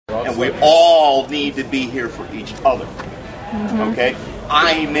And we all need to be here for each other. Okay?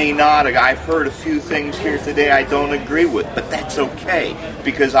 I may not, I've heard a few things here today I don't agree with, but that's okay,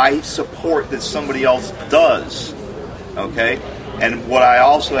 because I support that somebody else does. Okay? And what I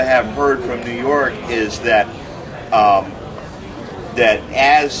also have heard from New York is that that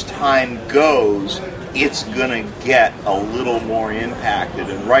as time goes, it's going to get a little more impacted.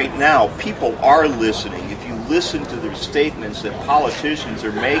 And right now, people are listening. If you listen to the statements that politicians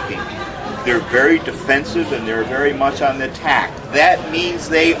are making, they're very defensive and they're very much on the attack. That means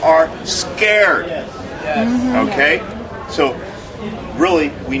they are scared. Okay? So,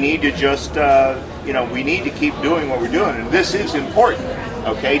 really, we need to just, we need to keep doing what we're doing. And this is important,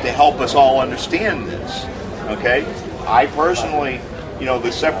 okay, to help us all understand this. Okay? I personally,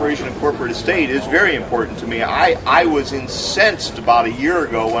 the separation of corporate estate is very important to me. I was incensed about a year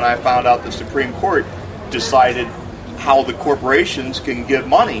ago when I found out the Supreme Court decided how the corporations can give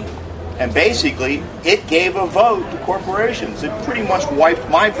money. And basically, it gave a vote to corporations. It pretty much wiped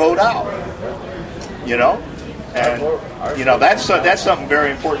my vote out. And that's something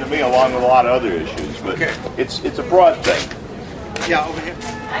very important to me, along with a lot of other issues. But it's a broad thing. Yeah, over here.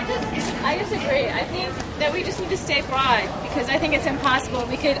 I disagree. I think that we just need to stay broad, because I think it's impossible.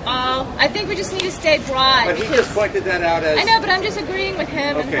 I think we just need to stay broad. But he just pointed that out as... I know, but I'm just agreeing with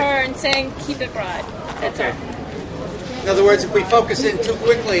him and her and saying keep it broad. That's all. In other words, if we focus in too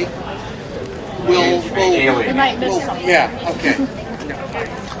quickly, we might miss something. Yeah, okay.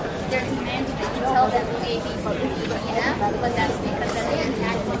 There's semantics. You can tell them A, B, C, D, E, F, but that's because they're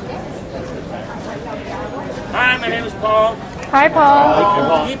Hi, my name is Paul. Hi,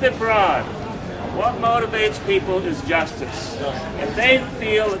 Paul. Keep it broad. What motivates people is justice. If they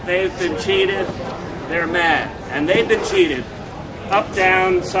feel that they've been cheated, they're mad. And they've been cheated. Up,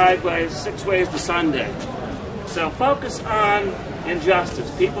 down, sideways, 6 ways to Sunday. So focus on injustice.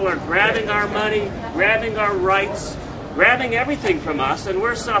 People are grabbing our money, grabbing our rights, grabbing everything from us, and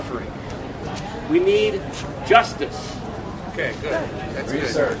we're suffering. We need justice. Okay, good. That's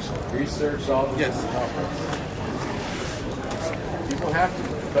Research. Research all of this. People have to.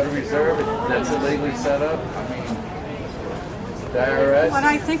 Federal Reserve, that's illegally set up. I mean, the IRS. What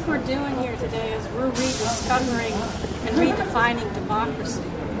I think we're doing here today is we're rediscovering and redefining democracy.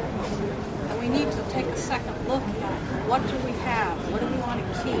 And we need to take a second look at what do we have? What do we want to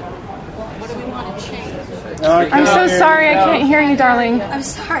keep? What do we want to change? I'm so sorry, I can't hear you, darling. I'm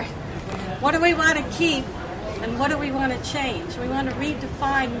sorry. What do we want to keep and what do we want to change? We want to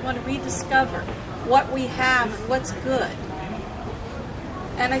redefine, we want to rediscover what we have and what's good.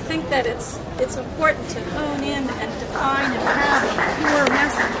 And I think that it's important to hone in and define and have a pure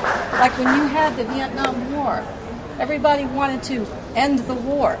message. Like when you had the Vietnam War, everybody wanted to end the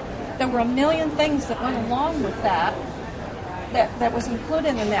war. There were a million things that went along with that was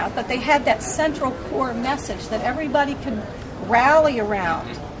included in that, but they had that central core message that everybody could rally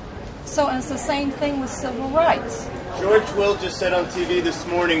around. So it's the same thing with civil rights. George Will just said on TV this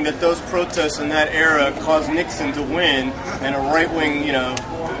morning that those protests in that era caused Nixon to win, and a right-wing,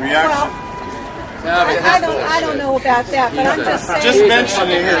 reaction. Well, I don't know about that, but I'm just saying. Just mention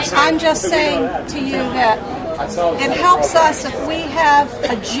it here. I'm just saying to you that it helps us if we have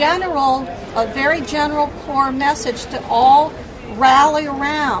a very general core message to all rally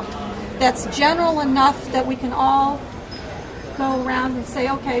around. That's general enough that we can all go around and say,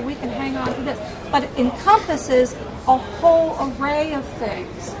 okay, we can hang on to this. But it encompasses a whole array of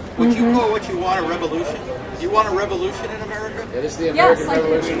things. Would you call what you want a revolution? Do you want a revolution in America? It is the American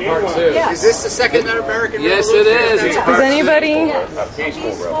Revolution Part 2. Yes. Is this the second American Yes, Revolution? it is. Is anybody? Yes. A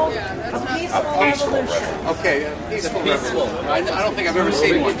peaceful revolution. Okay, a peaceful revolution. I don't think I've ever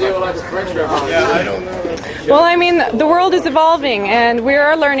seen one. Deal like the French Revolution. Yeah, I don't know. Well, I mean, the world is evolving, and we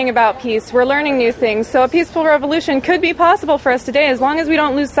are learning about peace. We're learning new things. So a peaceful revolution could be possible for us today, as long as we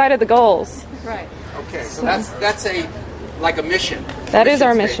don't lose sight of the goals. Right. Okay, so that's a mission. That is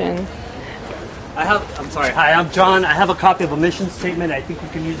our mission. Hi, I'm John. I have a copy of a mission statement I think we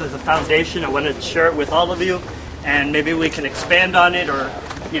can use as a foundation. I wanted to share it with all of you, and maybe we can expand on it, or,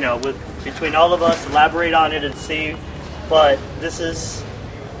 between all of us, elaborate on it and see. But this is,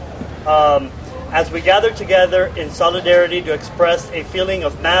 as we gather together in solidarity to express a feeling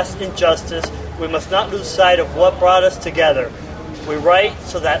of mass injustice, we must not lose sight of what brought us together. We write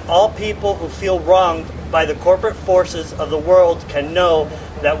so that all people who feel wronged by the corporate forces of the world can know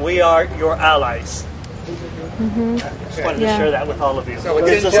that we are your allies. Just wanted to share that with all of you. So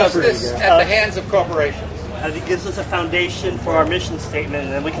it's injustice at the hands of corporations. And it gives us a foundation for our mission statement,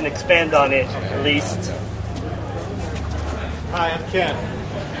 and then we can expand on it at least. Hi, I'm Ken.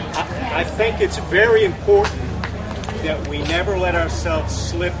 I think it's very important that we never let ourselves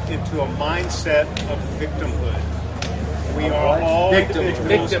slip into a mindset of victimhood. We are all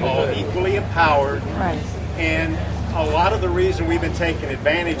individuals, all equally empowered, and a lot of the reason we've been taken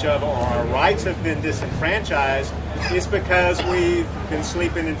advantage of, or our rights have been disenfranchised, is because we've been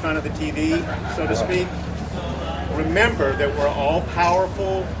sleeping in front of the TV, so to speak. Remember that we're all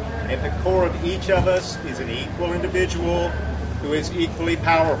powerful. At the core of each of us is an equal individual who is equally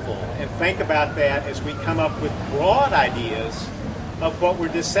powerful. And think about that as we come up with broad ideas of what we're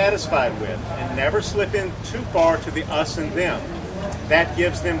dissatisfied with, and never slip in too far to the us and them. That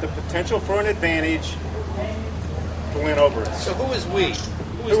gives them the potential for an advantage to win over us. So who is we?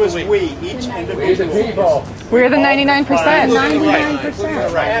 Who is we? Each individual. We're the 99%.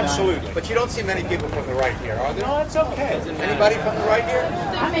 99%. Right. Absolutely. But you don't see many people from the right here, are there? No, it's okay. Anybody from the right here?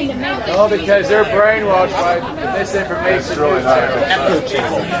 Oh, because they're brainwashed by misinformation. That's really high.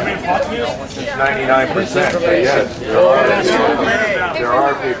 99%. Yes, there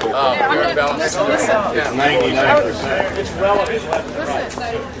are people. It's 99%. It's relevant.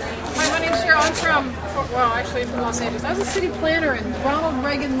 My name's Cheryl. I'm from, well, actually from Los Angeles. I was a city planner in Ronald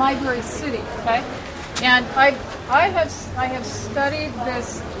Reagan Library City, okay? And I have studied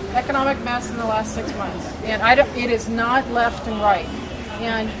this economic mess in the last 6 months, and it is not left and right.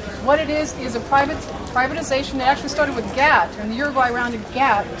 And what it is a privatization that actually started with GATT and the Uruguay round of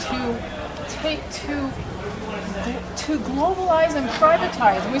GATT to globalize and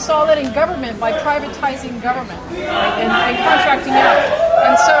privatize. And we saw that in government by privatizing government and contracting out.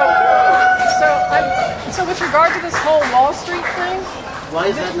 And so with regard to this whole Wall Street thing, why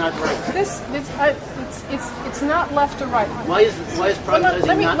is that not right? It's not left or right. Why is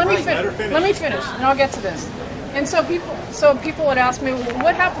privatizing not right? Let me finish, and I'll get to this. And so people would ask me, well,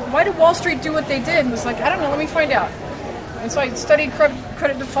 what happened? Why did Wall Street do what they did? And it's like, I don't know. Let me find out. And so I studied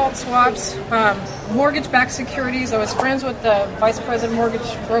credit default swaps, mortgage-backed securities. I was friends with the vice president of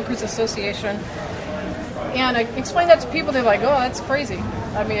Mortgage Brokers Association. And I explained that to people. They're like, oh, that's crazy.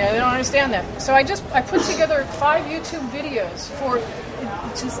 I mean, I don't understand that. So I put together 5 YouTube videos for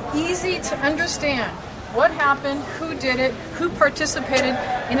just easy to understand what happened, who did it, who participated.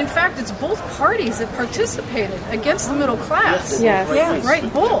 And in fact, it's both parties that participated against the middle class. Yes. Yeah, right,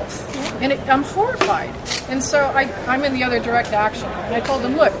 both. And I'm horrified. And so I'm in the other direct action. And I told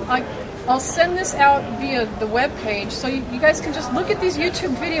them, look, I'll send this out via the web page so you guys can just look at these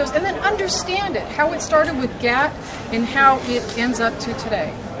YouTube videos and then understand it, how it started with GATT and how it ends up to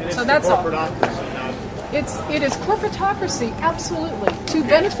today. So that's all. It is corporatocracy, absolutely, to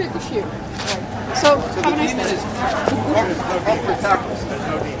benefit the few. Right. So the demon is corporatocracy.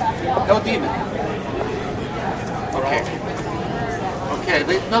 No demon. Okay.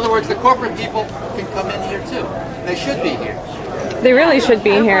 In other words, the corporate people can come in here too. They should be here. They really should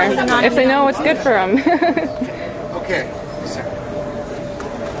be here if they know what's good for them. Okay.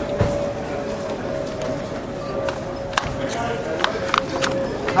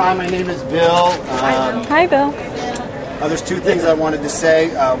 Hi, my name is Bill. Hi, Bill. There's 2 things I wanted to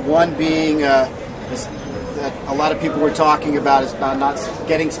say. One being that a lot of people were talking about is about not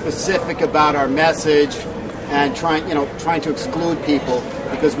getting specific about our message and trying to exclude people,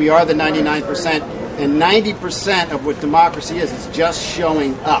 because we are the 99%, and 90% of what democracy is just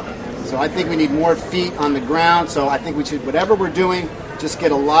showing up. So I think we need more feet on the ground. So I think we should, whatever we're doing, just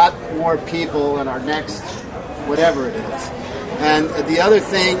get a lot more people in our next whatever it is. And the other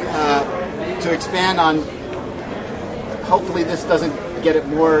thing, to expand on, hopefully this doesn't get it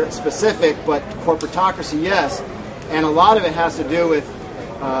more specific, but corporatocracy, yes. And a lot of it has to do with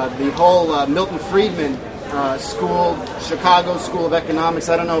the whole Milton Friedman school, Chicago School of Economics.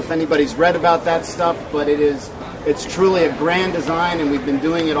 I don't know if anybody's read about that stuff, but it's truly a grand design, and we've been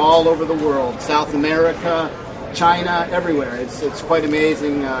doing it all over the world, South America, China, everywhere. It's quite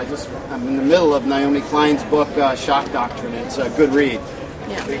amazing. I'm in the middle of Naomi Klein's book, Shock Doctrine. It's a good read.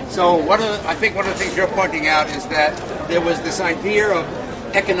 Yeah. So I think one of the things you're pointing out is that there was this idea of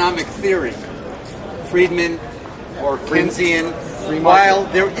economic theory, Friedman or Keynesian, while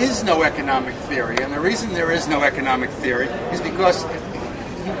there is no economic theory. And the reason there is no economic theory is because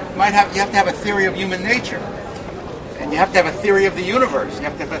you have to have a theory of human nature. And you have to have a theory of the universe. You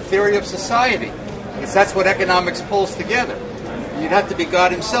have to have a theory of society. Because that's what economics pulls together. You'd have to be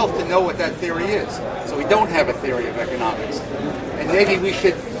God himself to know what that theory is. So we don't have a theory of economics. And maybe we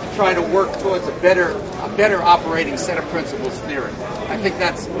should try to work towards a better operating set of principles theory. I think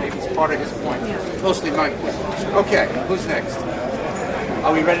that's maybe part of his point. Mostly my point. Okay, who's next?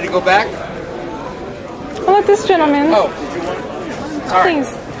 Are we ready to go back? How about this gentleman? Oh, did you want?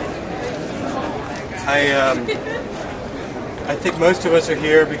 Please. I think most of us are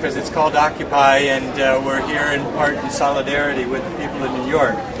here because it's called Occupy, and we're here in part in solidarity with the people in New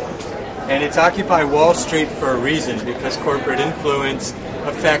York. And it's Occupy Wall Street for a reason, because corporate influence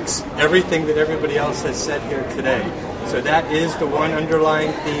affects everything that everybody else has said here today. So that is the one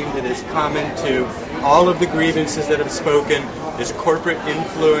underlying theme that is common to all of the grievances that have spoken, is corporate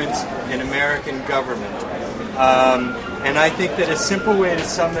influence in American government. And I think that a simple way to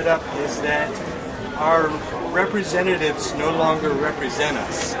sum it up is that our representatives no longer represent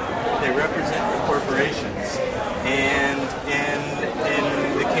us. They represent the corporations. And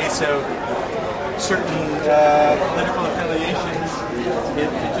in the case of certain political affiliations, it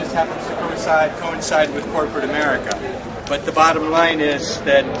just happens to coincide with corporate America. But the bottom line is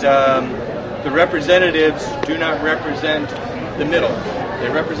that the representatives do not represent the middle. They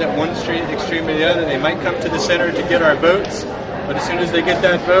represent one extreme or the other. They might come to the center to get our votes, but as soon as they get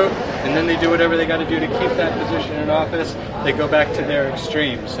that vote, and then they do whatever they got to do to keep that position in office, they go back to their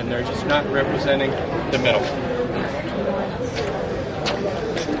extremes, and they're just not representing the middle.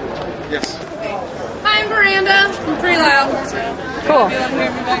 Yes. Hi, I'm Miranda. I'm pretty loud. Cool.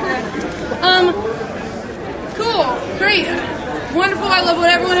 Cool. Great. Wonderful. I love what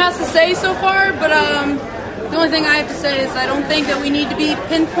everyone has to say so far, but the only thing I have to say is I don't think that we need to be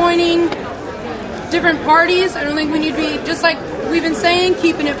pinpointing different parties. I don't think we need to be, just like we've been saying,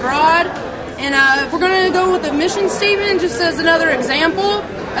 keeping it broad. And if we're going to go with the mission statement, just as another example,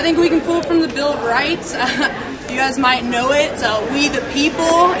 I think we can pull from the Bill of Rights. You guys might know it. We the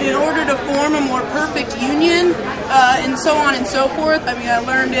people, in order to form a more perfect union, and so on and so forth. I mean, I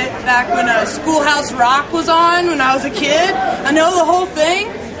learned it back when Schoolhouse Rock was on when I was a kid. I know the whole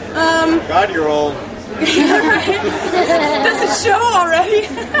thing. God, you're old. Does it show already?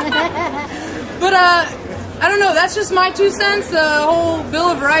 But I don't know, that's just my 2 cents, the whole Bill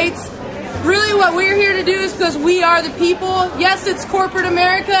of Rights. Really what we're here to do is because we are the people. Yes, it's corporate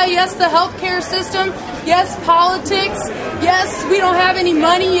America. Yes, the healthcare system. Yes, politics. Yes, we don't have any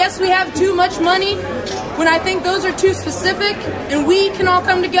money. Yes, we have too much money. When I think those are too specific and we can all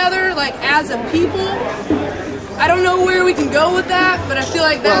come together like as a people, I don't know where we can go with that, but I feel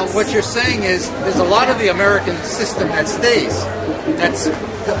like that's... Well, what you're saying is there's a lot of the American system that stays. That's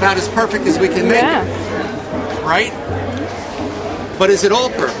about as perfect as we can make it. Right? But is it all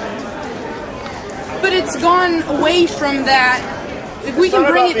perfect? But it's gone away from that. If we can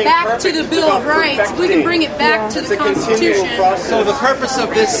bring it back to the Bill of Rights, if we can bring it back to the Constitution. So the purpose of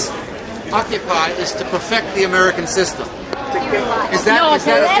this Occupy is to perfect the American system. Is that level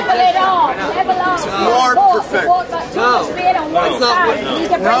it off. Level off. More perfect? No. That's not what. You need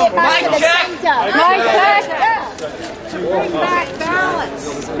to bring it back to the center. Bring back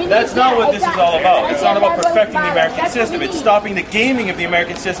balance. That's not what this is all about. It's not about perfecting the American system. It's stopping the gaming of the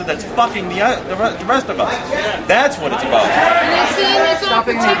American system that's fucking the rest of us. That's what it's about. And it's saying it's all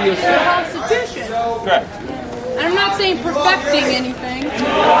protecting the Constitution. Correct. And I'm not saying perfecting anything.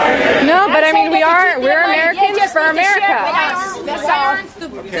 No, but I mean, we're Americans for America. Why aren't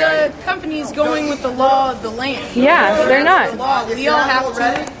the companies going with the law of the land? Yeah, they're not. We all have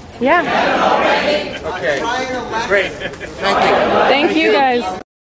to. Yeah. Okay. Great. Thank you. Thank you, guys.